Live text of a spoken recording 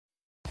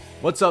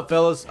What's up,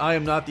 fellas? I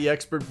am not the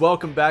expert.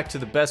 Welcome back to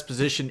the best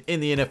position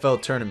in the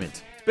NFL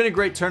tournament. It's been a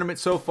great tournament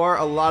so far,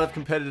 a lot of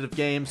competitive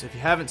games. If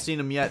you haven't seen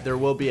them yet, there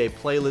will be a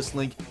playlist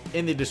link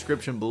in the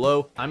description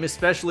below. I'm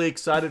especially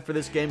excited for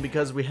this game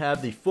because we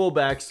have the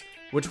fullbacks,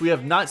 which we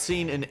have not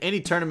seen in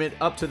any tournament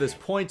up to this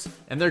point,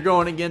 and they're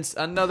going against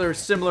another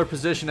similar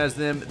position as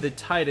them, the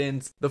tight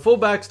ends. The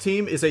fullbacks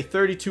team is a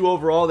 32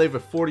 overall, they have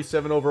a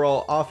 47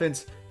 overall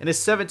offense, and a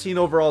 17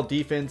 overall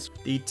defense.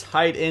 The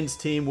tight ends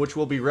team, which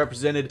will be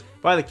represented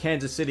by the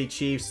Kansas City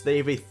Chiefs, they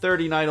have a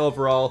 39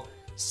 overall,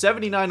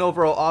 79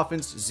 overall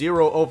offense,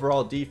 0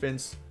 overall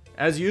defense.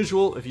 As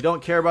usual, if you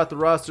don't care about the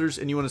rosters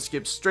and you want to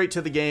skip straight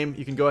to the game,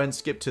 you can go ahead and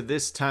skip to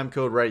this time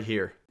code right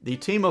here. The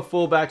team of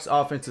fullbacks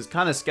offense is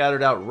kind of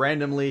scattered out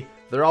randomly.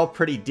 They're all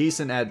pretty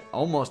decent at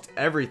almost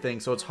everything,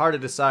 so it's hard to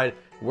decide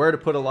where to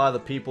put a lot of the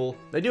people.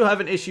 They do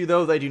have an issue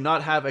though. They do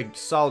not have a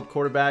solid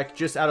quarterback.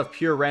 Just out of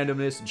pure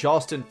randomness,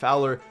 Justin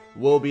Fowler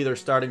will be their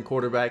starting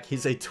quarterback.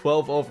 He's a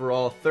 12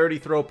 overall, 30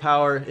 throw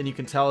power, and you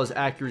can tell his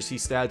accuracy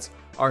stats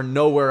are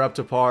nowhere up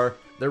to par.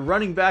 Their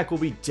running back will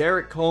be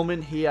Derek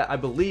Coleman. He, I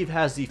believe,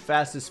 has the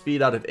fastest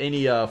speed out of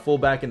any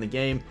fullback in the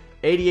game.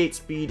 88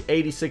 speed,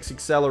 86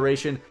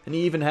 acceleration, and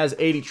he even has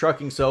 80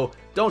 trucking, so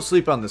don't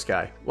sleep on this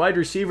guy. Wide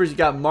receivers, you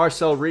got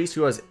Marcel Reese,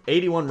 who has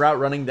 81 route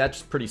running.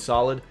 That's pretty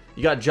solid.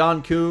 You got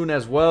John Kuhn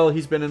as well.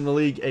 He's been in the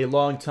league a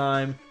long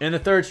time. And the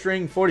third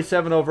string,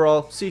 47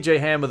 overall, CJ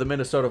Ham of the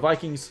Minnesota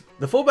Vikings.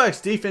 The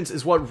fullbacks defense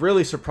is what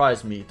really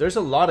surprised me. There's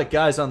a lot of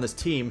guys on this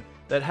team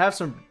that have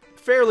some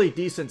fairly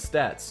decent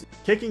stats.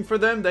 Kicking for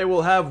them, they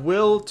will have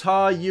Will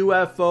Ta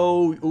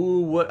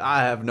UFO.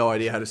 I have no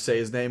idea how to say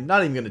his name.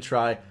 Not even going to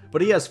try.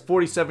 But he has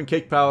 47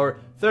 kick power,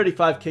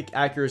 35 kick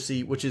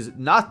accuracy, which is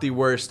not the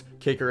worst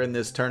kicker in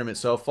this tournament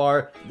so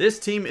far. This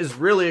team is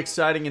really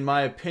exciting in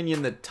my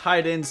opinion. The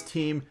tight ends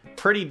team,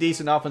 pretty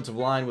decent offensive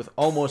line with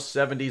almost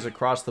 70s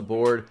across the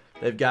board.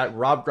 They've got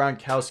Rob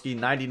Gronkowski,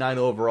 99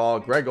 overall.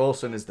 Greg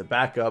Olsen is the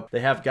backup. They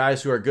have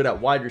guys who are good at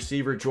wide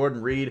receiver,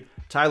 Jordan Reed,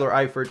 Tyler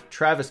Eifert,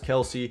 Travis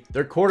Kelce.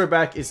 Their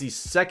quarterback is the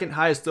second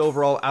highest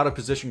overall out of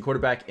position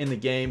quarterback in the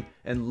game,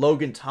 and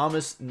Logan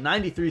Thomas,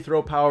 93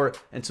 throw power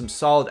and some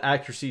solid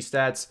accuracy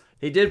stats.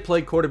 He did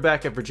play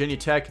quarterback at Virginia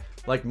Tech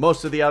like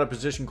most of the out of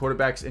position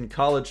quarterbacks in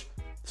college.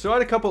 So I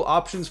had a couple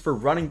options for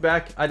running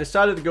back. I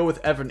decided to go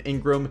with Evan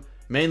Ingram,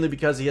 mainly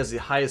because he has the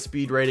highest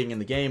speed rating in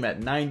the game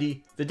at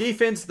 90. The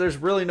defense, there's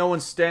really no one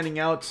standing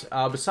out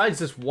besides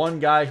this one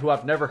guy who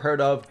I've never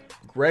heard of,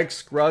 Greg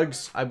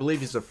Scruggs. I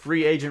believe he's a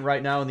free agent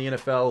right now in the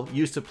NFL,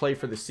 used to play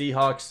for the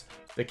Seahawks.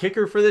 The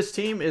kicker for this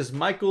team is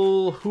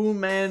Michael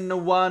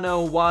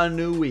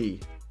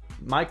Humanawanui.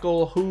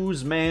 Michael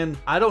Huzman.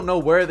 I don't know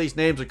where these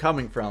names are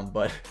coming from,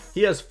 but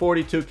he has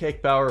 42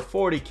 kick power,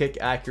 40 kick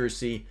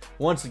accuracy.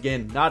 Once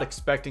again, not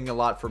expecting a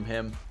lot from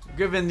him.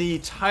 Given the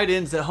tight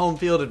ends the home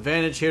field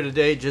advantage here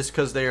today just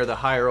because they are the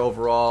higher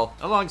overall.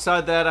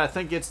 Alongside that, I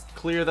think it's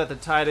clear that the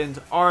tight ends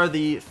are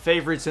the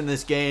favorites in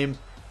this game.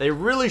 They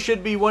really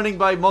should be winning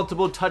by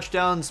multiple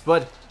touchdowns,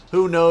 but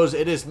who knows?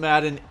 It is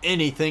Madden.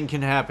 Anything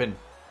can happen.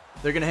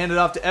 They're going to hand it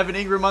off to Evan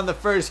Ingram on the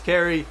first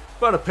carry,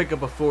 about to pick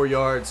up a 4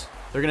 yards.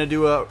 They're going to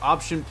do an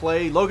option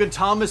play. Logan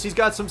Thomas, he's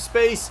got some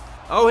space.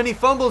 Oh, and he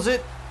fumbles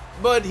it,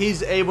 but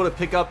he's able to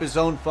pick up his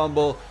own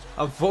fumble,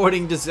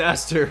 avoiding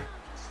disaster.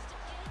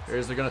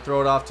 They're going to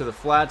throw it off to the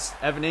flats.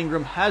 Evan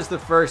Ingram has the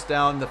first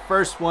down, the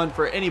first one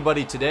for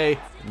anybody today.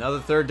 Another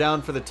third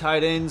down for the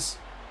tight ends.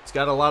 He's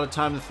got a lot of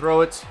time to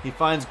throw it. He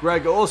finds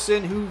Greg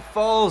Olsen, who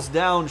falls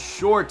down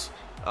short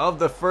of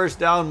the first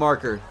down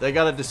marker. They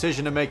got a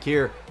decision to make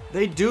here.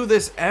 They do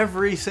this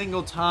every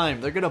single time.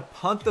 They're going to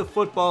punt the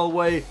football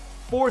away.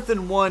 4th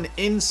and 1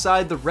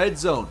 inside the red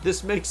zone.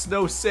 This makes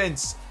no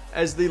sense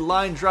as the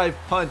line drive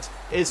punt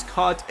is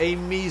caught a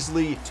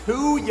measly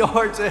 2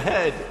 yards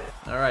ahead.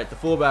 All right, the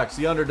fullbacks,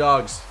 the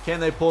underdogs. Can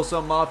they pull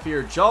something off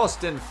here?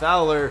 Justin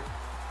Fowler.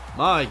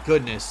 My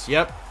goodness.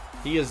 Yep.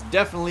 He is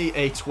definitely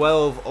a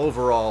 12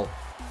 overall.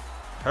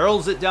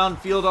 Hurls it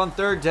downfield on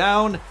third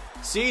down.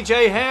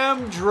 CJ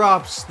Ham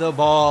drops the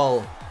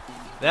ball.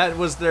 That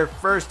was their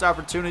first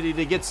opportunity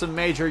to get some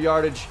major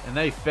yardage, and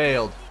they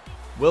failed.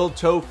 Will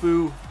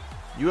Tofu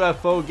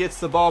UFO gets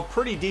the ball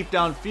pretty deep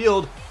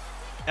downfield.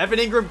 Evan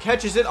Ingram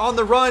catches it on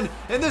the run,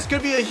 and this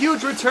could be a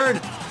huge return.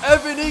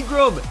 Evan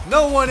Ingram,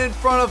 no one in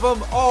front of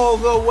him all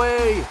the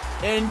way.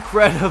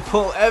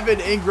 Incredible. Evan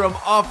Ingram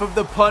off of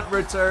the punt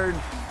return.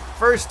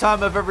 First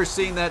time I've ever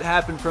seen that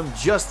happen from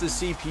just the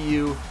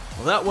CPU.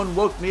 Well, that one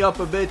woke me up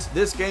a bit.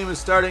 This game is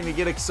starting to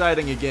get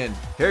exciting again.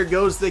 Here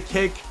goes the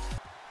kick,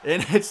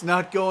 and it's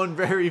not going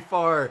very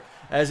far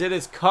as it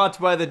is caught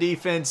by the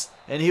defense,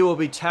 and he will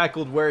be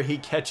tackled where he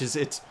catches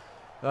it.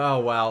 Oh,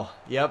 wow.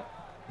 Yep.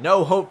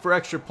 No hope for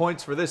extra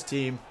points for this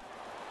team.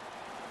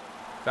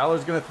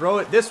 Fowler's going to throw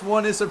it. This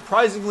one is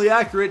surprisingly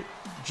accurate.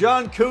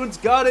 John Kuhn's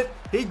got it.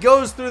 He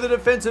goes through the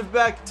defensive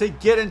back to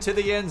get into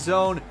the end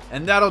zone,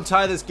 and that'll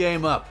tie this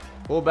game up.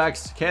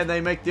 Fullbacks, can they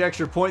make the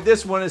extra point?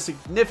 This one is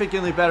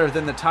significantly better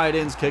than the tight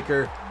ends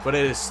kicker, but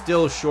it is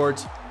still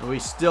short, and we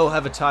still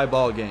have a tie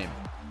ball game.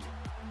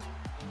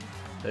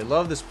 They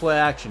love this play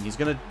action. He's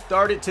going to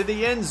dart it to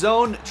the end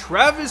zone.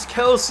 Travis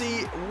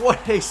Kelce,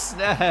 what a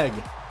snag.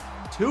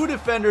 2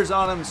 defenders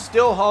on him,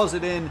 still hauls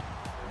it in.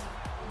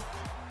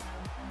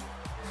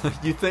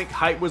 You think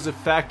height was a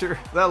factor?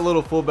 That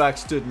little fullback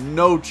stood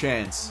no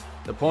chance.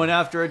 The point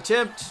after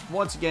attempt,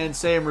 once again,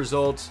 same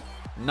result.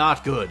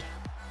 Not good.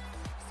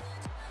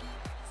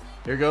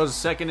 Here goes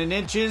 2nd and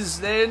inches.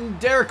 Then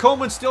Derek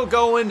Coleman still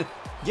going.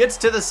 Gets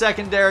to the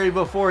secondary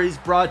before he's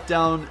brought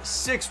down.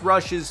 6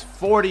 rushes,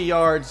 40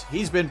 yards.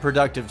 He's been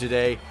productive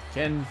today.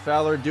 Can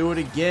Fowler do it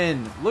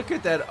again? Look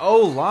at that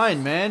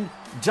O-line, man.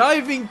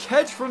 Diving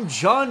catch from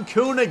John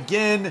Kuhn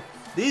again.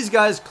 These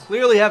guys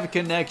clearly have a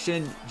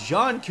connection.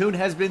 John Kuhn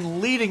has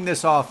been leading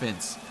this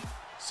offense.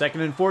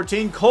 2nd and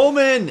 14,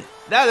 Coleman.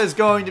 That is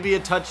going to be a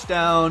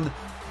touchdown.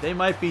 They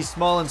might be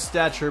small in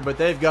stature, but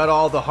they've got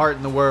all the heart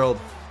in the world.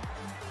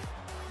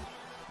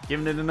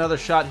 Giving it another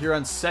shot here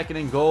on 2nd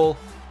and goal.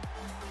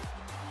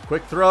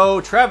 Quick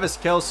throw. Travis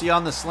Kelce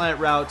on the slant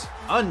route.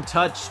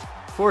 Untouched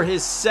for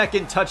his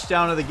 2nd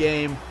touchdown of the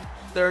game.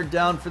 3rd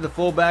down for the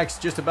fullbacks.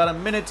 Just about a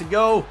minute to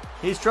go.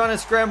 He's trying to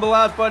scramble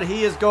out, but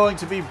he is going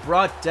to be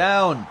brought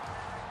down.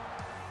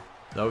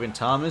 Logan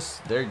Thomas,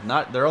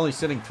 they're only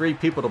sending 3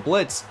 people to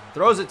blitz.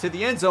 Throws it to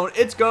the end zone.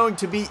 It's going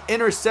to be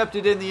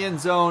intercepted in the end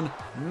zone.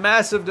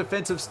 Massive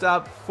defensive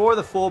stop for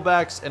the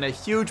fullbacks and a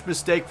huge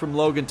mistake from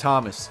Logan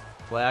Thomas.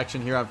 Play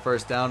action here on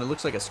 1st down. It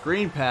looks like a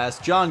screen pass.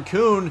 John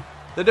Kuhn,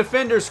 the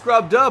defender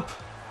scrubbed up.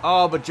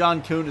 Oh, but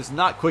John Kuhn is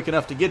not quick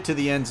enough to get to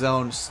the end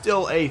zone.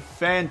 Still a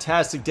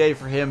fantastic day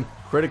for him.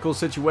 Critical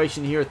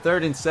situation here.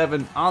 3rd and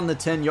 7 on the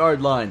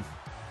 10-yard line.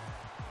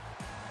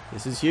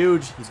 This is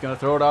huge. He's going to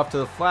throw it off to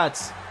the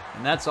flats.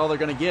 And that's all they're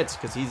going to get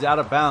because he's out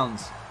of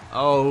bounds.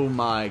 Oh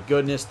my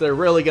goodness. They're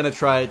really going to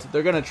try it.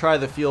 They're going to try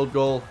the field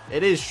goal.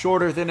 It is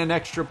shorter than an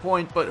extra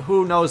point, but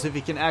who knows if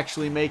he can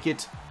actually make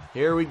it.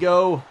 Here we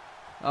go.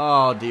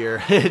 Oh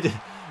dear.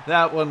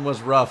 That one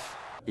was rough.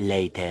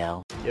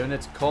 Later. Giving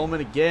it to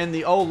Coleman again.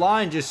 The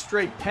O-line just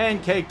straight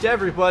pancaked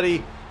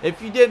everybody.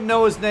 If you didn't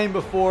know his name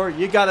before,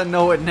 you got to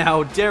know it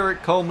now.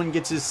 Derek Coleman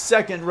gets his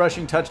 2nd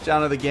rushing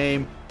touchdown of the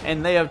game,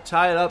 and they have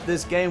tied up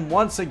this game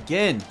once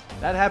again.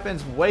 That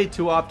happens way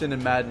too often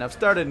in Madden. I've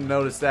started to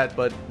notice that,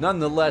 but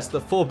nonetheless,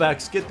 the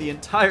fullbacks get the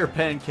entire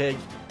pancake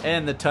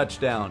and the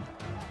touchdown.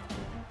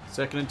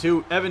 2nd and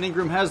 2. Evan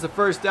Ingram has the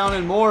 1st down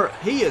and more.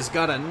 He has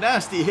got a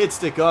nasty hit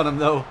stick on him,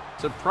 though.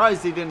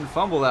 Surprised he didn't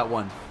fumble that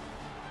one.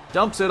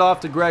 Dumps it off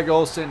to Greg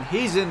Olsen.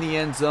 He's in the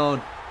end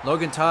zone.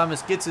 Logan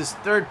Thomas gets his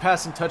 3rd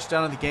passing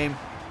touchdown of the game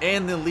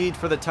and the lead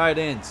for the tight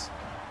ends.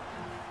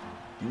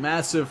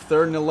 Massive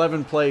 3rd and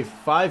 11 play.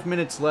 5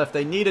 minutes left.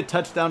 They need a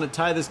touchdown to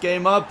tie this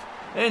game up,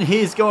 and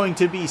he's going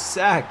to be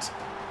sacked.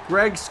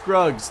 Greg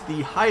Scruggs,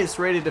 the highest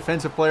rated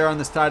defensive player on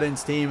this tight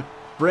ends team,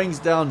 brings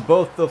down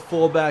both the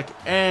fullback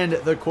and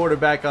the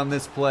quarterback on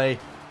this play.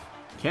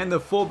 Can the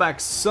fullback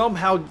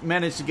somehow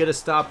manage to get a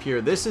stop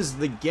here? This is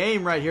the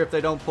game right here if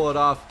they don't pull it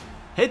off.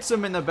 Hits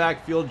him in the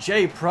backfield.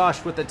 Jay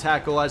Prosh with the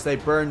tackle as they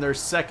burn their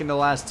 2nd to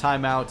last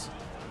timeout.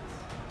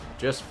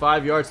 Just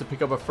 5 yards to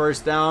pick up a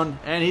 1st down,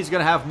 and he's going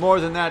to have more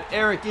than that.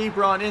 Eric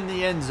Ebron in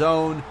the end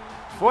zone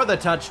for the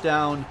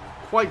touchdown.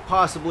 Quite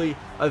possibly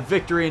a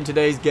victory in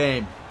today's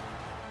game.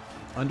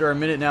 Under a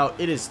minute now.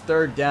 It is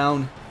 3rd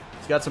down.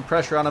 He's got some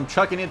pressure on him,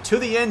 chucking it to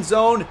the end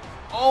zone.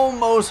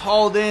 Almost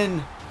hauled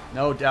in.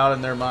 No doubt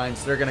in their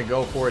minds they're going to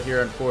go for it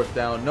here on 4th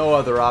down. No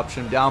other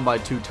option. Down by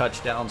 2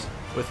 touchdowns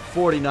with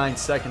 49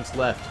 seconds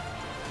left.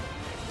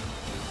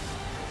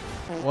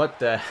 What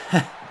the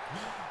heck?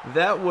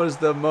 That was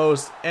the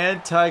most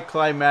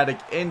anticlimactic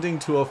ending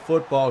to a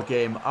football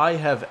game I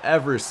have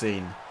ever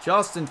seen.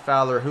 Justin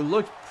Fowler, who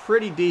looked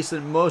pretty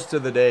decent most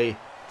of the day,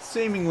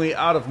 seemingly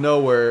out of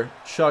nowhere,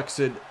 chucks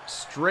it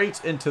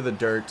straight into the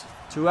dirt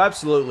to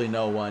absolutely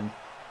no one.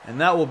 And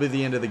that will be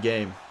the end of the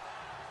game.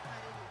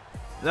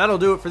 That'll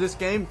do it for this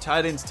game.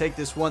 Titans take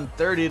this one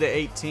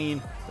 30-18.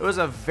 It was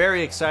a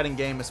very exciting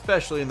game,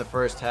 especially in the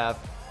 1st half.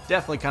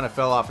 Definitely kind of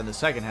fell off in the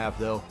 2nd half,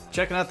 though.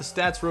 Checking out the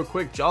stats real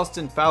quick.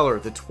 Justin Fowler,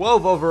 the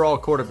 12 overall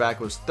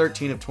quarterback, was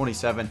 13 of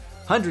 27,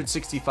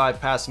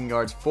 165 passing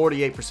yards,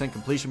 48%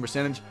 completion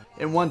percentage,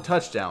 and 1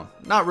 touchdown.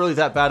 Not really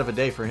that bad of a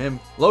day for him.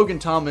 Logan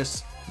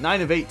Thomas,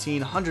 9 of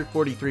 18,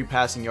 143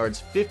 passing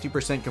yards,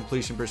 50%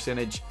 completion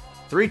percentage,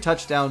 3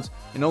 touchdowns,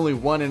 and only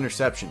 1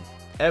 interception.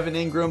 Evan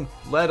Ingram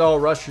led all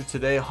rushers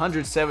today,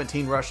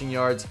 117 rushing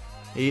yards.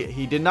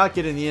 He did not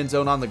get in the end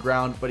zone on the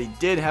ground, but he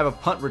did have a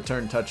punt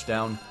return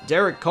touchdown.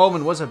 Derek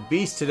Coleman was a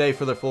beast today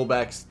for the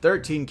fullbacks,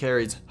 13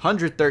 carries,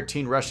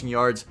 113 rushing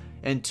yards,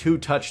 and 2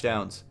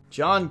 touchdowns.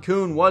 John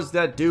Kuhn was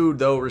that dude,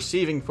 though,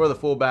 receiving for the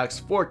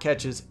fullbacks, 4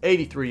 catches,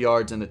 83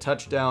 yards, and a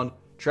touchdown.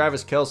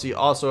 Travis Kelce,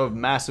 also a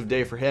massive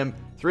day for him,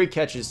 3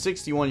 catches,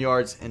 61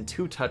 yards, and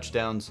 2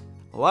 touchdowns.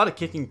 A lot of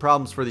kicking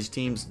problems for these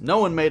teams. No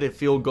one made a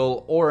field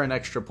goal or an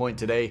extra point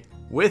today.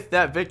 With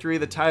that victory,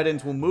 the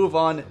Titans will move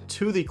on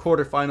to the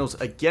quarterfinals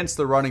against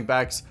the running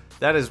backs.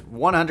 That is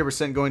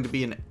 100% going to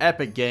be an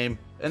epic game,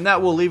 and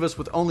that will leave us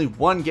with only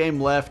 1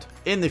 game left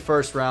in the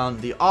 1st round,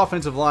 the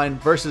offensive line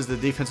versus the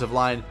defensive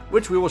line,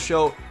 which we will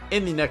show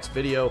in the next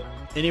video.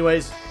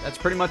 Anyways, that's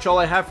pretty much all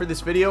I have for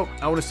this video.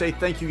 I want to say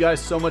thank you guys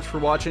so much for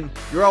watching.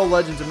 You're all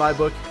legends in my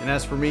book. And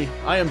as for me,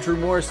 I am Drew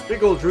Morris,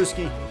 big old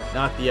Drewski,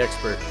 not the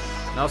expert.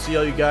 And I'll see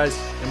all you guys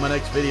in my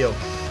next video.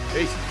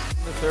 Peace.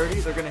 The 30,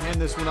 they're going to hand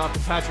this one off to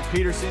Patrick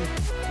Peterson.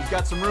 He's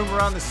got some room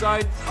around the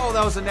side. Oh,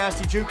 that was a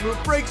nasty juke move.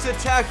 Breaks a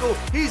tackle.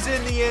 He's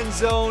in the end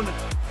zone.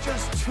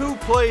 Just 2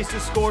 plays to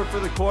score for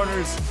the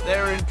Corners.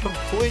 They're in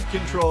complete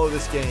control of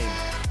this game.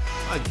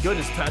 My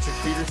goodness, Patrick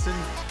Peterson.